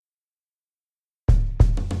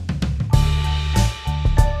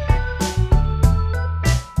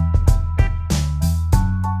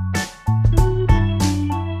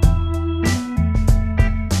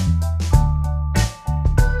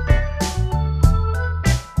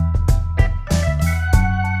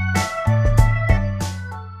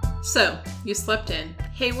So, you slept in.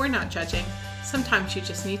 Hey, we're not judging. Sometimes you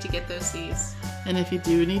just need to get those Z's. And if you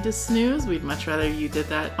do need to snooze, we'd much rather you did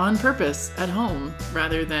that on purpose at home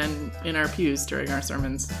rather than in our pews during our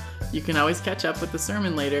sermons. You can always catch up with the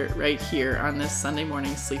sermon later right here on this Sunday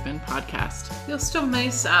morning Sleep-In podcast. You'll still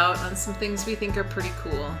miss out on some things we think are pretty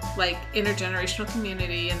cool, like intergenerational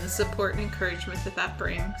community and the support and encouragement that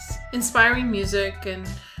brings. Inspiring music and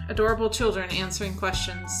adorable children answering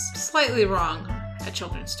questions slightly wrong at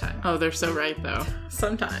children's time. Oh, they're so right, though.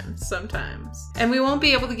 Sometimes. And we won't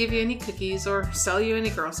be able to give you any cookies or sell you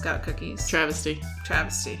any Girl Scout cookies. Travesty.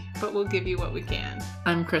 But we'll give you what we can.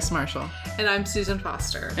 I'm Kris Marshall. And I'm Susan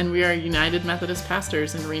Foster. And we are United Methodist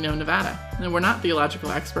pastors in Reno, Nevada. And we're not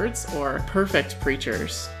theological experts or perfect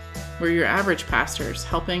preachers. We're your average pastors,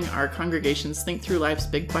 helping our congregations think through life's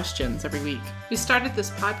big questions every week. We started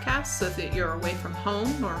this podcast so that you're away from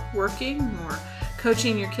home or working or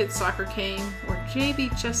coaching your kids' soccer game, or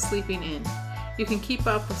maybe just sleeping in. You can keep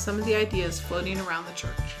up with some of the ideas floating around the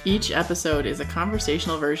church. Each episode is a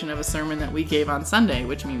conversational version of a sermon that we gave on Sunday,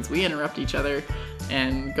 which means we interrupt each other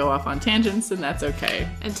and go off on tangents, and that's okay.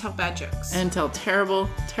 And tell bad jokes. And tell terrible,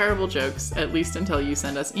 terrible jokes, at least until you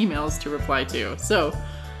send us emails to reply to. So,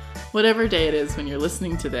 whatever day it is when you're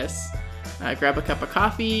listening to this, grab a cup of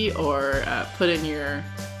coffee or put in your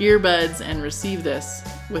earbuds and receive this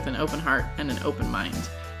with an open heart and an open mind.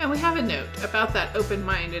 And we have a note about that open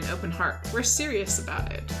mind and open heart. We're serious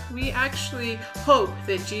about it. We actually hope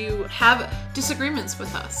that you have disagreements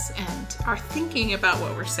with us and are thinking about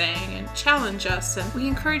what we're saying and challenge us. And we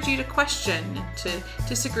encourage you to question, to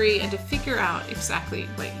disagree, and to figure out exactly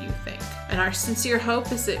what you think. And our sincere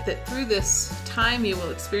hope is that through this time you will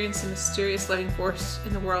experience the mysterious loving force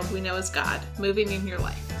in the world we know as God moving in your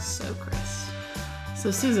life. So, Kris. So,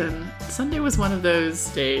 Susan, Sunday was one of those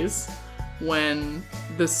days when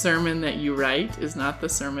the sermon that you write is not the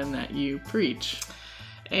sermon that you preach.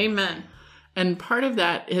 Amen. And part of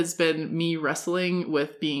that has been me wrestling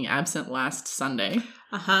with being absent last Sunday.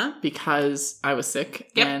 Because I was sick.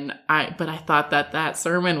 Yep. But I thought that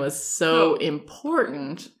sermon was so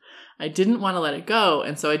important. I didn't want to let it go.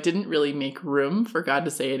 And so I didn't really make room for God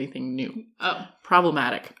to say anything new. Oh.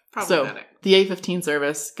 Problematic. So the 8:15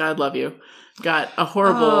 service, God love you, got a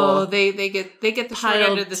horrible. Oh, they get the short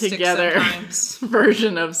end of the stick sometimes.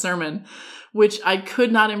 Version of sermon, which I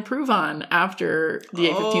could not improve on after the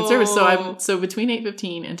 8:15 service. So between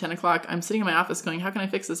 8:15 and 10 o'clock, I'm sitting in my office going, how can I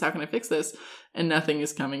fix this? How can I fix this? And nothing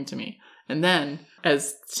is coming to me. And then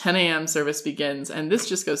as 10 a.m. service begins, and this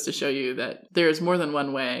just goes to show you that there's more than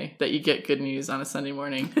one way that you get good news on a Sunday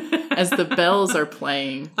morning. As the bells are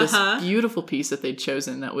playing, this beautiful piece that they'd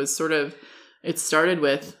chosen that was sort of, it started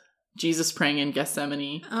with Jesus praying in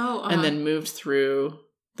Gethsemane, and then moved through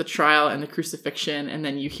the trial and the crucifixion, and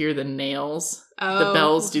then you hear the nails. The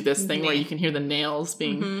bells do this thing where you can hear the nails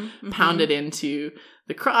being pounded into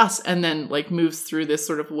the cross, and then moves through this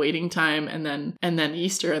sort of waiting time, and then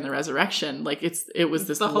Easter and the resurrection. It was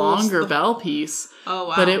this longer bell piece. Oh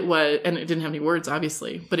wow! But it was, and it didn't have any words,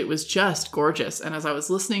 obviously, but it was just gorgeous. And as I was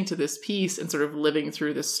listening to this piece and sort of living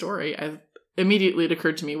through this story, immediately it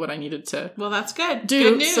occurred to me what I needed to Well, that's good. do.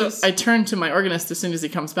 Good news. So I turned to my organist as soon as he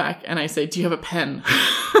comes back, and I say, "Do you have a pen?"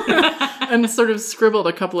 And sort of scribbled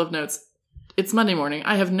a couple of notes. It's Monday morning.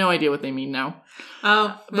 I have no idea what they mean now.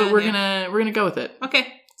 But we're gonna go with it.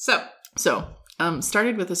 Okay. So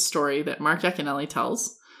started with a story that Mark Yaconelli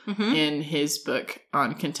tells in his book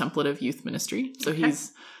on contemplative youth ministry. So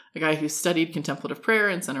he's a guy who studied contemplative prayer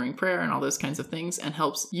and centering prayer and all those kinds of things, and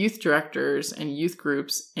helps youth directors and youth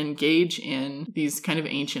groups engage in these kind of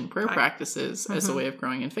ancient prayer practices as a way of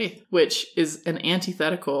growing in faith, which is an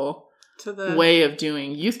antithetical to the way of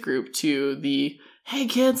doing youth group to the, hey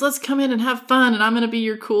kids, let's come in and have fun, and I'm going to be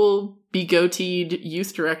your cool be-goateed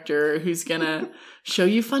youth director who's going to show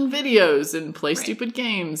you fun videos and play stupid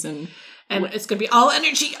games, and it's going to be all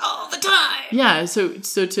energy all the time. Yeah, so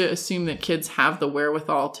to assume that kids have the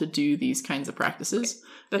wherewithal to do these kinds of practices.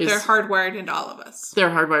 That they're hardwired into all of us. They're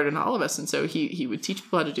hardwired into all of us. And so he would teach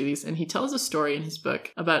people how to do these. And he tells a story in his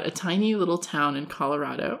book about a tiny little town in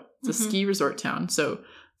Colorado. It's a ski resort town. So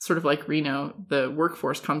sort of like Reno, the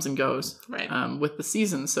workforce comes and goes with the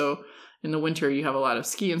season. So in the winter, you have a lot of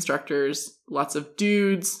ski instructors, lots of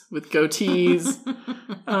dudes with goatees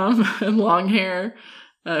and long hair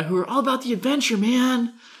who are all about the adventure,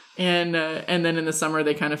 man. And then in the summer,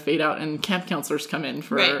 they kind of fade out, and camp counselors come in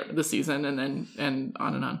for the season, and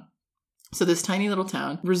on and on. So this tiny little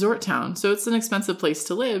town, resort town, so it's an expensive place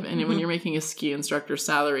to live. And when you're making a ski instructor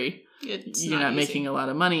salary, you're not making a lot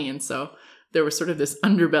of money. And so there was sort of this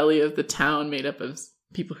underbelly of the town made up of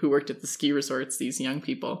people who worked at the ski resorts, these young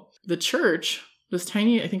people. The church this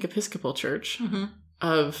tiny, I think, Episcopal church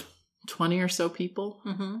of 20 or so people,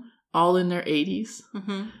 all in their 80s,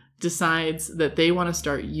 decides that they want to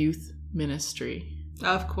start youth ministry.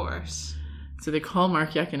 Of course. So they call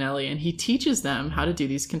Mark Yaconelli, and he teaches them how to do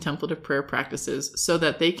these contemplative prayer practices so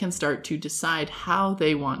that they can start to decide how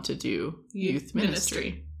they want to do youth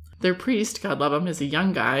ministry. Their priest, God love him, is a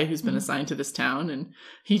young guy who's been assigned to this town, and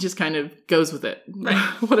he just kind of goes with it. Right.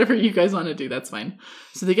 Whatever you guys want to do, that's fine.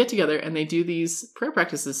 So they get together and they do these prayer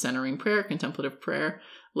practices, centering prayer, contemplative prayer,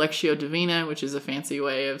 Lectio Divina, which is a fancy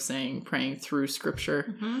way of saying praying through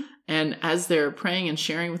scripture. And as they're praying and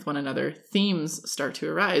sharing with one another, themes start to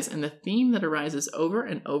arise. And the theme that arises over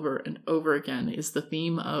and over and over again is the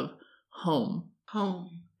theme of home.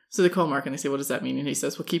 Home. So they call Mark and they say, what does that mean? And he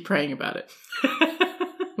says, well, keep praying about it.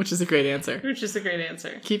 Which is a great answer.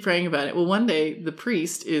 Keep praying about it. Well, one day the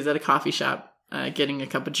priest is at a coffee shop getting a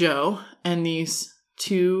cup of joe, and these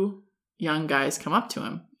two young guys come up to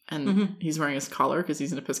him. And he's wearing his collar because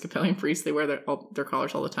he's an Episcopalian priest. They wear their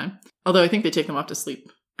collars all the time. Although I think they take them off to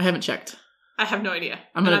sleep. I haven't checked. I have no idea.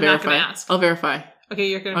 I'm going to verify. Not gonna ask. I'll verify. Okay,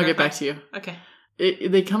 you're going to I'll get back to you. Okay.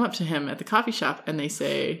 They come up to him at the coffee shop and they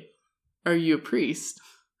say, are you a priest?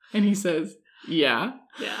 And he says, yeah.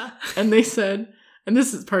 Yeah. And they said, and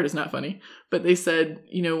part is not funny, but they said,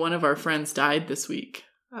 one of our friends died this week.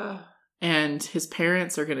 And his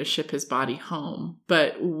parents are going to ship his body home.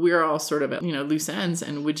 But we're all sort of at, loose ends.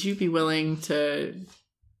 And would you be willing to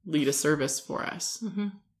lead a service for us?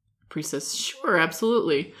 The priest says, sure,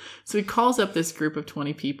 absolutely. So he calls up this group of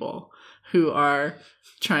 20 people who are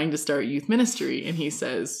trying to start youth ministry. And he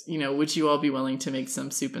says, would you all be willing to make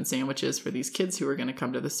some soup and sandwiches for these kids who are going to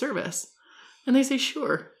come to the service? And they say,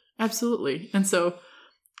 sure, absolutely. And so,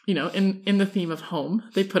 in the theme of home,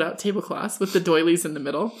 they put out tablecloths with the doilies in the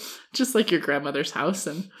middle, just like your grandmother's house.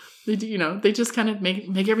 And they do, they just kind of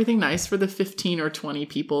make everything nice for the 15 or 20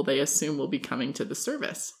 people they assume will be coming to the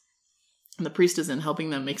service. And the priest is in helping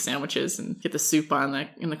them make sandwiches and get the soup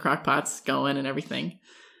in the crock pots going and everything.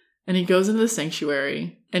 And he goes into the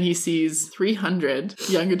sanctuary and he sees 300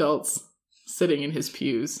 young adults sitting in his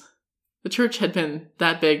pews. The church had been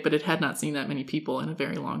that big, but it had not seen that many people in a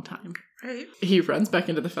very long time. Right. He runs back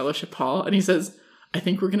into the fellowship hall and he says, I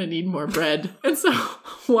think we're going to need more bread. And so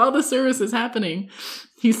while the service is happening,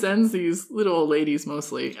 he sends these little old ladies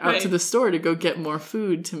mostly out to the store to go get more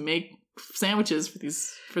food to make sandwiches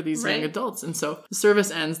for these young adults. And so the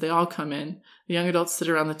service ends, they all come in, the young adults sit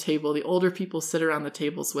around the table, the older people sit around the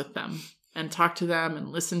tables with them and talk to them and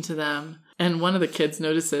listen to them. And one of the kids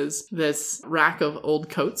notices this rack of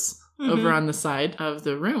old coats over on the side of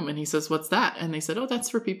the room. And he says, what's that? And they said, oh, that's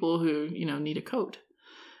for people who, need a coat.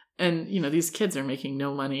 And, these kids are making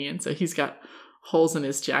no money. And so he's got holes in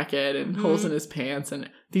his jacket and holes in his pants. And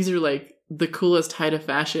these are like the coolest height of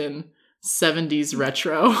fashion 70s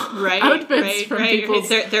retro outfits from people's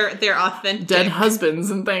they're authentic dead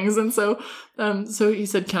husbands and things. And so he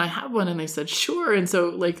said, can I have one? And they said, sure. And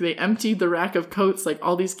so they emptied the rack of coats.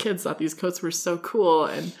 All these kids thought these coats were so cool.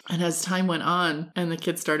 And as time went on and the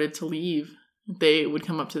kids started to leave, they would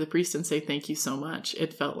come up to the priest and say, thank you so much.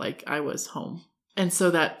 It felt like I was home. And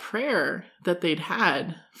so that prayer that they'd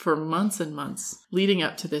had for months and months leading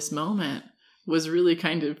up to this moment was really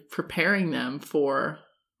kind of preparing them for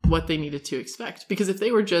what they needed to expect. Because if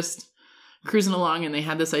they were just cruising along and they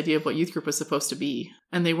had this idea of what youth group was supposed to be,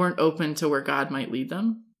 and they weren't open to where God might lead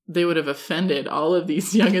them, they would have offended all of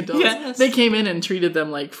these young adults. Yes. They came in and treated them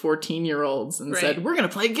like 14-year-olds and said, we're going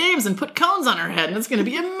to play games and put cones on our head and it's going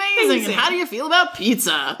to be amazing. And how do you feel about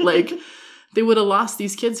pizza? They would have lost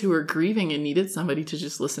these kids who were grieving and needed somebody to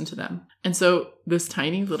just listen to them. And so this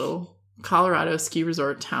tiny little Colorado ski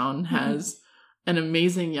resort town has an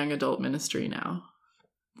amazing young adult ministry now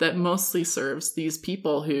that mostly serves these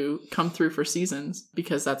people who come through for seasons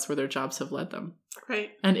because that's where their jobs have led them.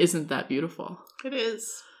 Right. And isn't that beautiful? It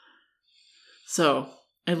is. So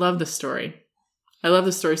I love this story. I love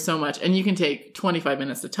this story so much. And you can take 25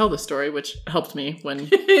 minutes to tell the story, which helped me when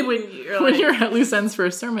you're at loose ends for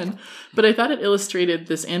a sermon. But I thought it illustrated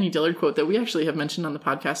this Annie Dillard quote that we actually have mentioned on the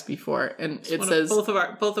podcast before. And it says both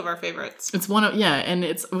of our favorites. It's one of, and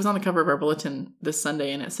it was on the cover of our bulletin this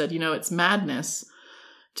Sunday. And it said, it's madness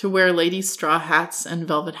to wear ladies' straw hats and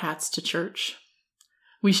velvet hats to church.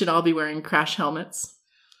 We should all be wearing crash helmets.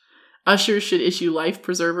 Ushers should issue life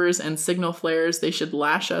preservers and signal flares. They should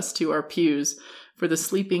lash us to our pews, for the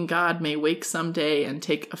sleeping God may wake someday and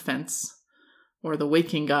take offense, or the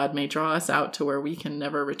waking God may draw us out to where we can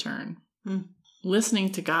never return.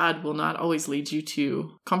 Listening to God will not always lead you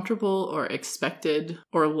to comfortable or expected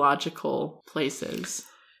or logical places.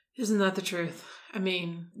 Isn't that the truth? I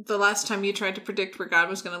mean, the last time you tried to predict where God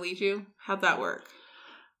was going to lead you, how'd that work?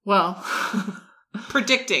 Well,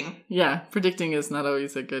 predicting. Yeah, predicting is not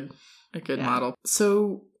always a good model.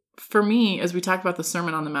 So for me, as we talk about the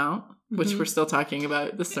Sermon on the Mount, which we're still talking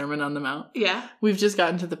about the Sermon on the Mount. Yeah. We've just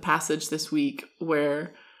gotten to the passage this week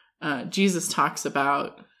where Jesus talks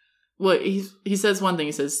about, well, he says one thing.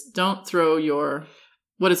 He says, don't throw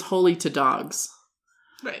what is holy to dogs.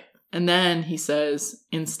 Right. And then he says,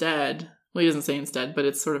 instead, well, he doesn't say instead, but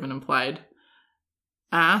it's sort of an implied,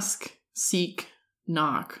 ask, seek,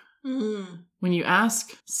 knock. Mm. When you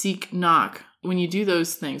ask, seek, knock, when you do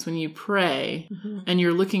those things, when you pray and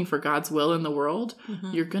you're looking for God's will in the world,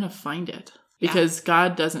 you're going to find it. Because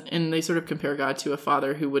God doesn't, and they sort of compare God to a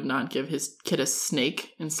father who would not give his kid a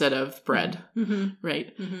snake instead of bread,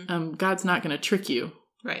 right? God's not going to trick you.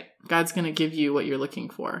 Right. God's going to give you what you're looking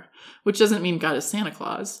for, which doesn't mean God is Santa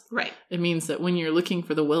Claus. Right. It means that when you're looking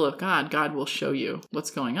for the will of God, God will show you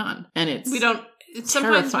what's going on. And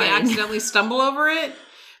sometimes we accidentally stumble over it.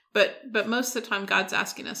 But most of the time, God's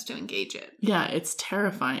asking us to engage it. Yeah, it's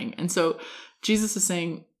terrifying. And so Jesus is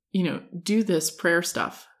saying, do this prayer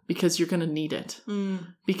stuff because you're going to need it.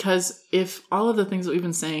 Because if all of the things that we've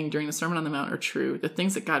been saying during the Sermon on the Mount are true, the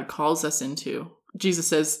things that God calls us into, Jesus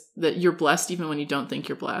says that you're blessed even when you don't think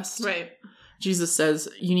you're blessed. Right. Jesus says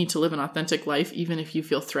you need to live an authentic life even if you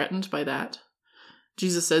feel threatened by that.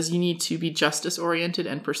 Jesus says you need to be justice-oriented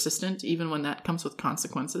and persistent even when that comes with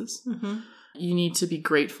consequences. You need to be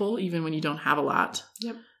grateful even when you don't have a lot.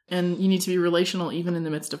 Yep. And you need to be relational even in the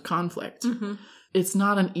midst of conflict. It's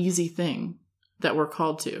not an easy thing that we're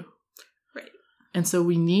called to. Right. And so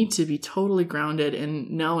we need to be totally grounded in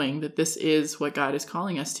knowing that this is what God is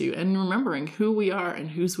calling us to and remembering who we are and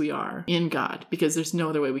whose we are in God, because there's no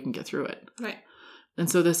other way we can get through it. Right. And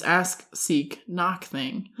so this ask, seek, knock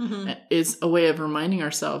thing is a way of reminding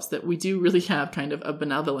ourselves that we do really have kind of a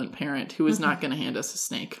benevolent parent who is not going to hand us a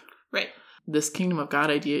snake. Right. This kingdom of God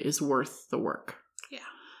idea is worth the work. Yeah.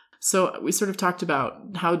 So we sort of talked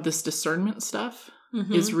about how this discernment stuff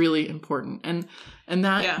is really important. And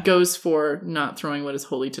that goes for not throwing what is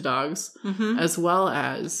holy to dogs, as well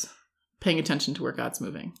as paying attention to where God's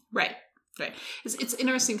moving. Right. Right. It's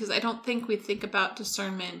interesting because I don't think we think about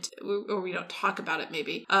discernment, or we don't talk about it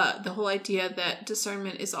maybe. The whole idea that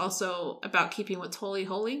discernment is also about keeping what's holy,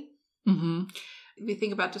 holy. We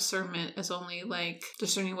think about discernment as only like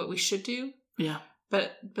discerning what we should do. Yeah.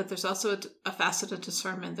 But there's also a facet of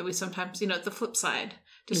discernment that we sometimes, the flip side,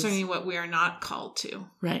 discerning what we are not called to.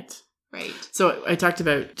 Right. Right. So I talked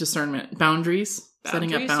about discernment, boundaries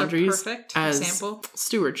setting up boundaries as example.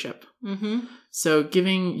 Stewardship. So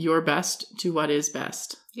giving your best to what is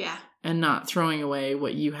best. Yeah. And not throwing away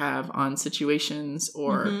what you have on situations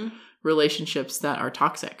or relationships that are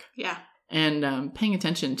toxic. Yeah. And paying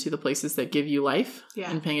attention to the places that give you life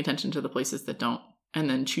and paying attention to the places that don't. And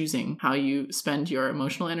then choosing how you spend your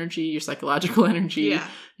emotional energy, your psychological energy,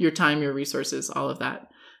 your time, your resources, all of that,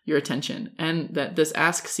 your attention. And that this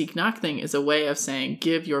ask, seek, knock thing is a way of saying,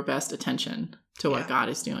 give your best attention to what God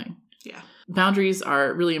is doing. Yeah. Boundaries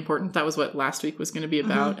are really important. That was what last week was going to be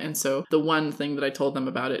about. And so the one thing that I told them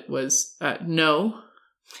about it was no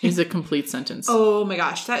is a complete sentence. Oh my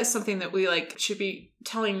gosh. That is something that we should be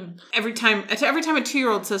telling every time a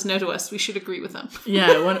 2-year-old says no to us, we should agree with them.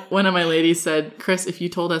 Yeah. One of my ladies said, Kris, if you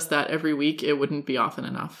told us that every week, it wouldn't be often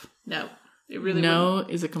enough. No, it really No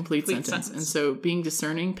wouldn't. is a complete sentence. And so being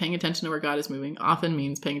discerning, paying attention to where God is moving often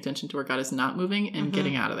means paying attention to where God is not moving and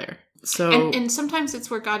getting out of there. So and sometimes it's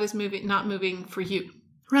where God is not moving for you.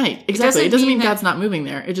 Right, exactly. It doesn't mean God's not moving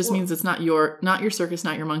there. It just means it's not your circus,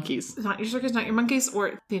 not your monkeys. Not your circus, not your monkeys.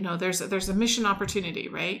 Or, there's a mission opportunity,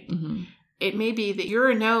 right? It may be that you're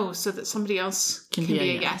a no so that somebody else can be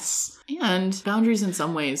a yes. And boundaries in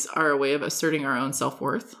some ways are a way of asserting our own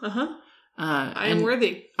self-worth. I am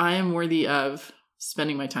worthy. I am worthy of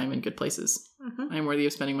spending my time in good places. I am worthy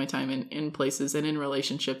of spending my time in places and in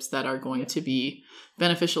relationships that are going to be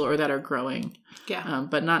beneficial or that are growing. Yeah.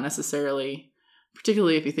 But not necessarily...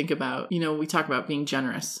 Particularly if you think about, we talk about being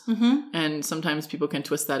generous. And sometimes people can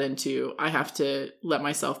twist that into, I have to let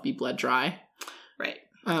myself be bled dry. Right.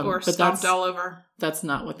 Or stomped all over. That's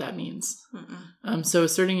not what that means. So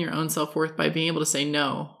asserting your own self-worth by being able to say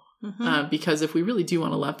no. Because if we really do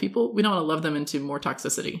want to love people, we don't want to love them into more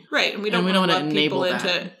toxicity. Right. And we don't want to love people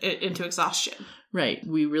into exhaustion. Right.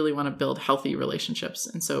 We really want to build healthy relationships.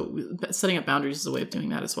 And so setting up boundaries is a way of doing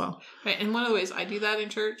that as well. Right. And one of the ways I do that in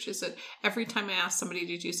church is that every time I ask somebody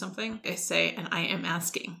to do something, I say, and I am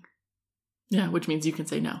asking. Yeah, which means you can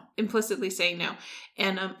say no. Implicitly saying no.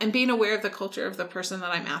 And being aware of the culture of the person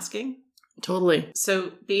that I'm asking. Totally.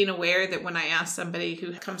 So being aware that when I ask somebody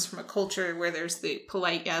who comes from a culture where there's the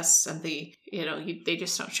polite yes and the, they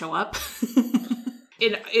just don't show up,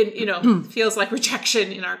 it feels like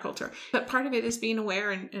rejection in our culture. But part of it is being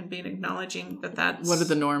aware and being acknowledging that's... What are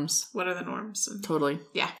the norms? What are the norms? And, totally.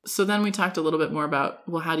 Yeah. So then we talked a little bit more about,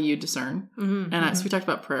 well, how do you discern? Mm-hmm, and so we talked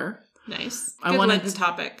about prayer. Nice. Good Lenten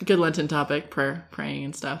topic. Good Lenten topic, prayer, praying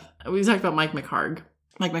and stuff. We talked about Mike McHargue.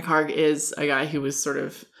 Mike McHargue is a guy who was sort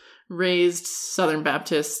of raised Southern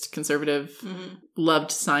Baptist, conservative, loved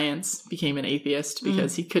science, became an atheist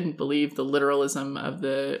because he couldn't believe the literalism of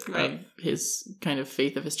of his kind of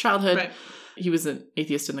faith of his childhood. Right. He was an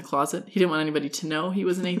atheist in the closet. He didn't want anybody to know he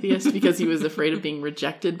was an atheist because he was afraid of being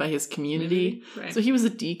rejected by his community. Right. So he was a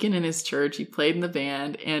deacon in his church. He played in the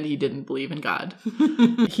band and he didn't believe in God.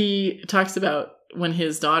 He talks about when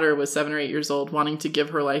his daughter was 7 or 8 years old, wanting to give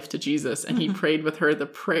her life to Jesus. And he prayed with her the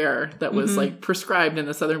prayer that was like prescribed in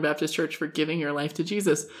the Southern Baptist Church for giving your life to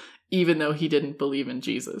Jesus, even though he didn't believe in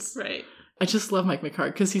Jesus. Right. I just love Mike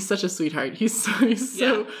McHargue because he's such a sweetheart. He's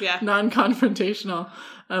so non-confrontational,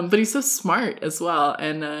 but he's so smart as well.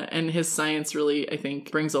 And his science really, I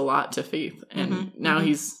think, brings a lot to faith. And now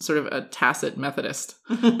he's sort of a tacit Methodist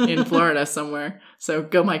in Florida somewhere. So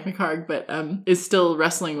go Mike McHargue, but is still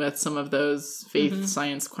wrestling with some of those faith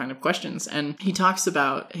science kind of questions. And he talks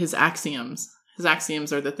about his axioms. His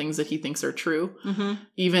axioms are the things that he thinks are true,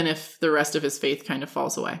 even if the rest of his faith kind of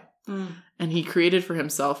falls away. And he created for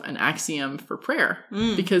himself an axiom for prayer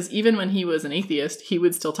because even when he was an atheist, he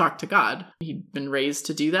would still talk to God. He'd been raised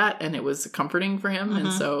to do that and it was comforting for him.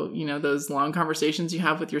 And so, those long conversations you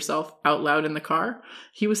have with yourself out loud in the car,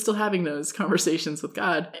 he was still having those conversations with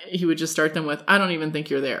God. He would just start them with, I don't even think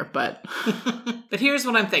you're there, but... But here's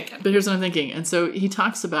what I'm thinking. And so he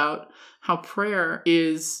talks about how prayer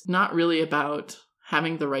is not really about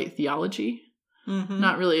having the right theology.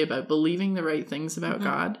 Not really about believing the right things about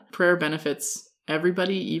God. Prayer benefits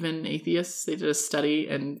everybody, even atheists. They did a study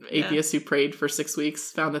and atheists who prayed for 6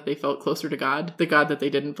 weeks found that they felt closer to God, the God that they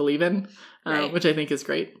didn't believe in, which I think is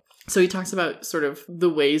great. So he talks about sort of the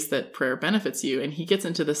ways that prayer benefits you, and he gets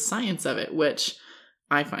into the science of it, which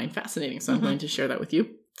I find fascinating. So I'm going to share that with you.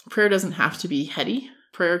 Prayer doesn't have to be heady.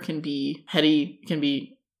 Prayer can be heady, can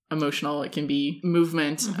be emotional, it can be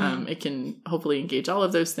movement, it can hopefully engage all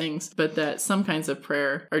of those things, but that some kinds of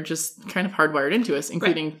prayer are just kind of hardwired into us,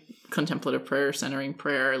 including contemplative prayer, centering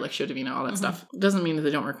prayer, Lectio Divina, all that stuff. It doesn't mean that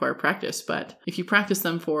they don't require practice, but if you practice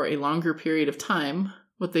them for a longer period of time,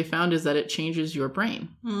 what they found is that it changes your brain.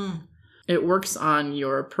 It works on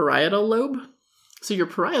your parietal lobe. So your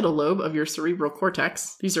parietal lobe of your cerebral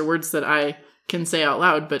cortex, these are words that I can say out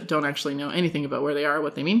loud, but don't actually know anything about where they are,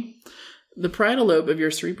 what they mean. The parietal lobe of your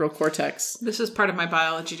cerebral cortex. This is part of my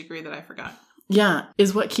biology degree that I forgot. Yeah,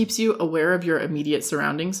 is what keeps you aware of your immediate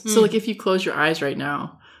surroundings. So like if you close your eyes right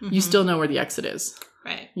now, you still know where the exit is.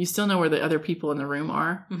 Right. You still know where the other people in the room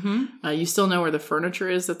are. You still know where the furniture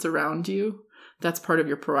is that's around you. That's part of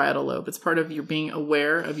your parietal lobe. It's part of your being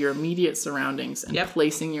aware of your immediate surroundings and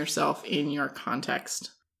placing yourself in your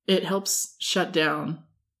context. It helps shut down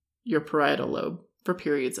your parietal lobe for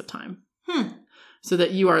periods of time. So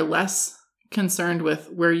that you are less concerned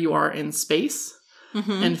with where you are in space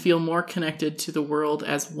and feel more connected to the world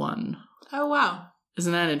as one. Oh, wow.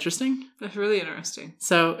 Isn't that interesting? That's really interesting.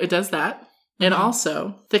 So it does that. It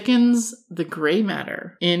also thickens the gray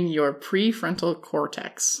matter in your prefrontal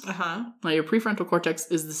cortex. Now, your prefrontal cortex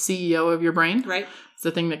is the CEO of your brain. Right. It's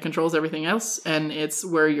the thing that controls everything else, and it's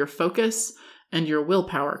where your focus and your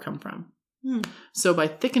willpower come from. So by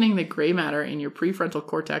thickening the gray matter in your prefrontal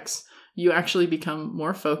cortex, you actually become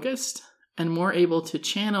more focused and more able to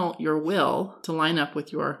channel your will to line up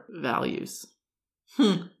with your values.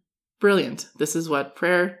 Brilliant. This is what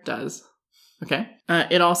prayer does. Okay.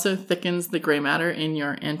 It also thickens the gray matter in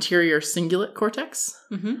your anterior cingulate cortex,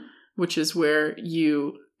 which is where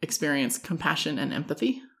you experience compassion and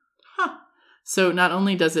empathy. So not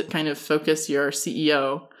only does it kind of focus your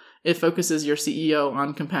CEO, it focuses your CEO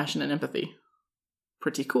on compassion and empathy.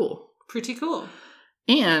 Pretty cool. Pretty cool.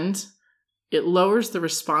 And it lowers the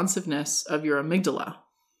responsiveness of your amygdala.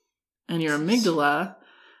 And your amygdala,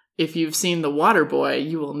 if you've seen The Water Boy,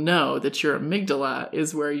 you will know that your amygdala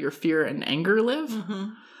is where your fear and anger live.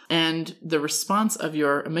 And the response of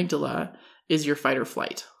your amygdala is your fight or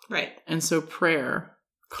flight. Right. And so prayer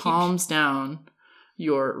calms down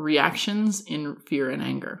your reactions in fear and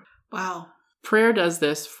anger. Wow. Prayer does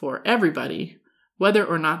this for everybody, whether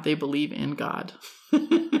or not they believe in God.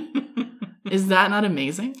 Is that not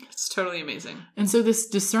amazing? It's totally amazing. And so this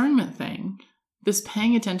discernment thing, this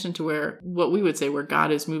paying attention to where, what we would say, where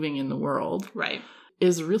God is moving in the world, right,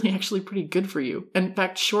 is really actually pretty good for you. In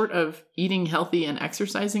fact, short of eating healthy and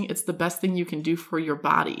exercising, it's the best thing you can do for your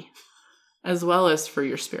body as well as for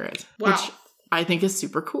your spirit. Wow. Which I think is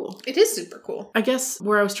super cool. It is super cool. I guess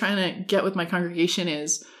where I was trying to get with my congregation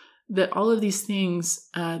is that all of these things,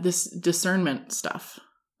 this discernment stuff,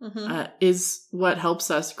 is what helps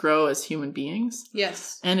us grow as human beings.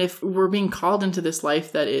 Yes. And if we're being called into this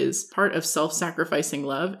life that is part of self-sacrificing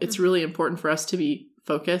love, it's really important for us to be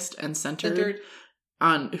focused and centered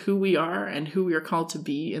on who we are and who we are called to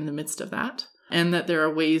be in the midst of that. And that there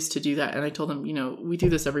are ways to do that. And I told them, we do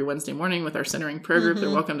this every Wednesday morning with our centering prayer group. They're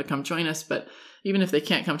welcome to come join us. But even if they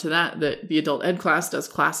can't come to that, the adult ed class does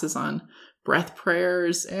classes on breath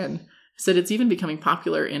prayers, and said it's even becoming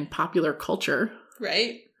popular in popular culture.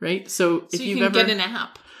 Right. Right. So if you can get an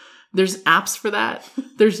app. There's apps for that.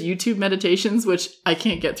 There's YouTube meditations, which I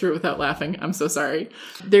can't get through without laughing. I'm so sorry.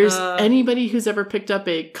 There's anybody who's ever picked up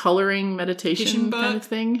a coloring meditation kind of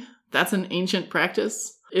thing. That's an ancient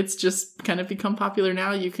practice. It's just kind of become popular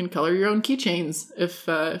now. You can color your own keychains if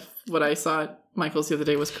what I saw at Michael's the other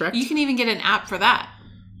day was correct. You can even get an app for that.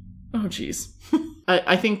 Oh, geez.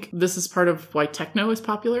 I think this is part of why techno is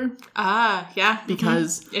popular. Yeah.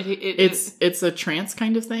 Because it's a trance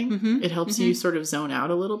kind of thing. It helps you sort of zone out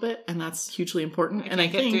a little bit, and that's hugely important. I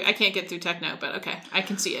can't get through techno, but okay, I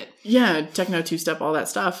can see it. Yeah, techno, two-step, all that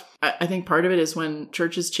stuff. I think part of it is when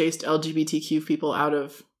churches chased LGBTQ people out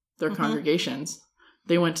of their congregations,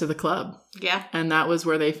 they went to the club. Yeah. And that was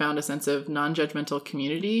where they found a sense of non-judgmental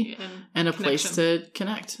community and a place to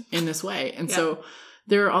connect in this way. And so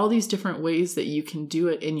there are all these different ways that you can do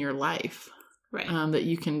it in your life. Right. That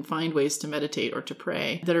you can find ways to meditate or to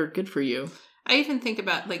pray that are good for you. I even think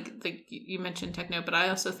about, like you mentioned techno, but I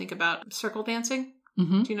also think about circle dancing.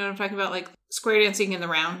 Do you know what I'm talking about? Like square dancing in the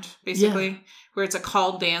round, basically, where it's a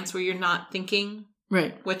called dance where you're not thinking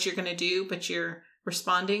what you're going to do, but you're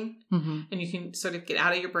responding, and you can sort of get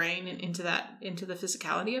out of your brain and into the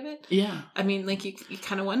physicality of it. Yeah. I mean, like you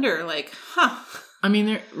kind of wonder, like, I mean,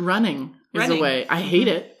 they're running is a way. I hate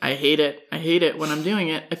it. I hate it when I'm doing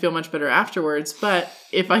it. I feel much better afterwards. But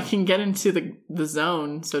if I can get into the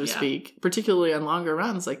zone, so to speak, particularly on longer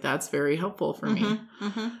runs, like that's very helpful for me.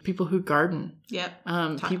 People who garden.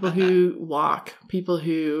 People who walk. People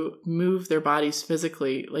who move their bodies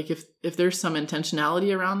physically. Like if there's some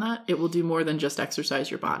intentionality around that, it will do more than just exercise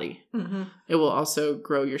your body. It will also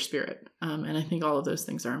grow your spirit. And I think all of those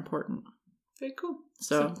things are important. Very cool.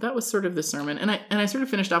 So that was sort of the sermon. And I sort of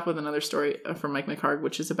finished off with another story from Mike McHargue,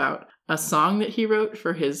 which is about a song that he wrote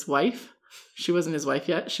for his wife. She wasn't his wife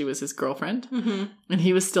yet. She was his girlfriend. And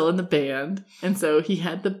he was still in the band. And so he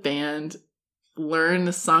had the band learn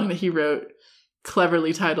the song that he wrote,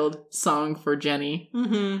 cleverly titled Song for Jenny.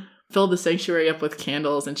 Filled the sanctuary up with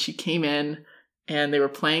candles, and she came in. And they were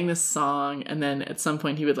playing this song, and then at some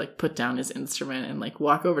point he would like put down his instrument and like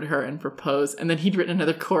walk over to her and propose. And then he'd written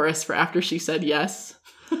another chorus for after she said yes,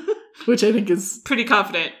 which I think is pretty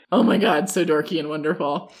confident. Oh my God, so dorky and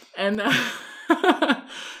wonderful. And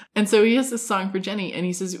and so he has this song for Jenny, and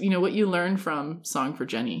he says, what you learn from Song for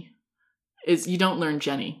Jenny is you don't learn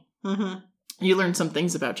Jenny. You learn some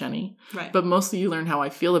things about Jenny, but mostly you learn how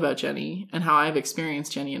I feel about Jenny and how I've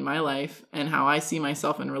experienced Jenny in my life and how I see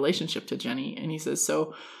myself in relationship to Jenny. And he says,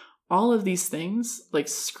 so all of these things, like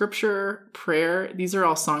scripture, prayer, these are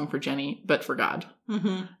all song for Jenny, but for God.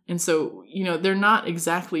 And so, they're not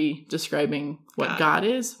exactly describing what God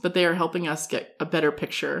is, but they are helping us get a better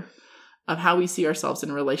picture of how we see ourselves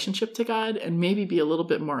in relationship to God, and maybe be a little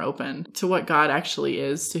bit more open to what God actually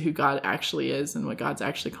is, to who God actually is, and what God's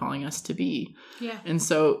actually calling us to be. Yeah. And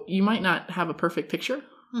so you might not have a perfect picture.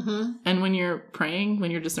 And when you're praying,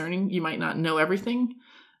 when you're discerning, you might not know everything,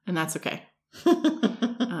 and that's okay.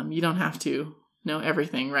 You don't have to know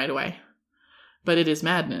everything right away. But it is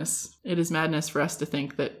madness. It is madness for us to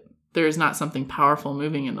think that there is not something powerful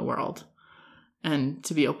moving in the world, and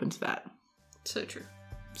to be open to that. So true.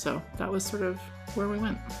 So that was sort of where we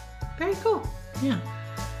went. Very cool. Yeah.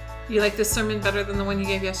 You like this sermon better than the one you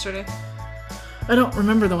gave yesterday? I don't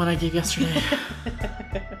remember the one I gave yesterday.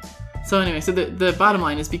 So anyway, so the bottom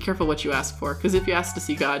line is be careful what you ask for, because if you ask to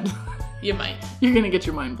see God, you might. You're going to get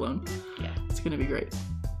your mind blown. Yeah. It's going to be great.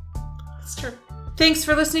 It's true. Thanks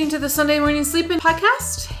for listening to the Sunday Morning Sleep-In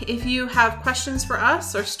podcast. If you have questions for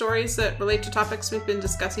us or stories that relate to topics we've been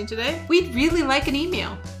discussing today, we'd really like an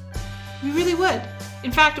email. We really would.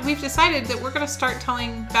 In fact, we've decided that we're going to start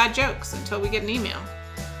telling bad jokes until we get an email.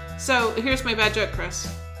 So here's my bad joke, Kris.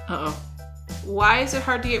 Uh-oh. Why is it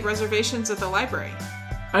hard to get reservations at the library?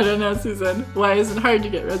 I don't know, Susan. Why is it hard to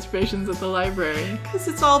get reservations at the library? Because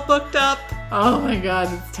it's all booked up. Oh my God,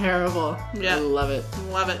 it's terrible. Yeah. I love it.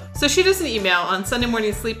 Love it. So shoot us an email on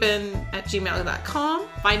sundaymorningsleepin@gmail.com.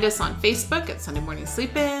 Find us on Facebook at Sunday Morning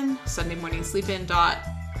Sleepin,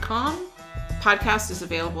 sundaymorningsleepin.com. Podcast is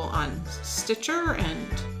available on Stitcher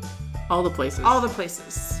and all the places. All the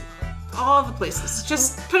places. All the places.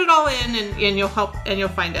 Just put it all in and you'll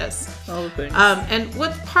find us. All the things. And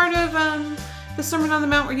what part of the Sermon on the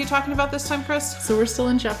Mount were you talking about this time, Kris? So we're still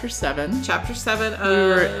in chapter 7. Chapter 7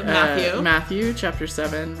 of Matthew. Matthew, chapter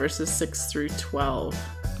 7, verses 6 through 12.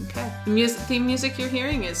 Okay. The theme music you're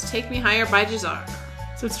hearing is Take Me Higher by Jazar.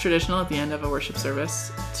 So it's traditional at the end of a worship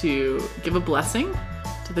service to give a blessing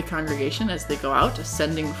to the congregation as they go out,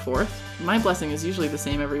 sending forth. My blessing is usually the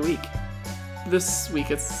same every week. This week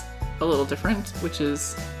it's a little different, which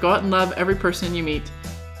is go out and love every person you meet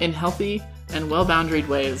in healthy and well-boundaried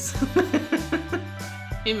ways.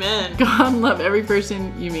 Amen. Go out and love every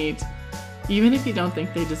person you meet, even if you don't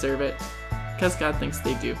think they deserve it, because God thinks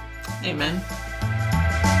they do. Amen.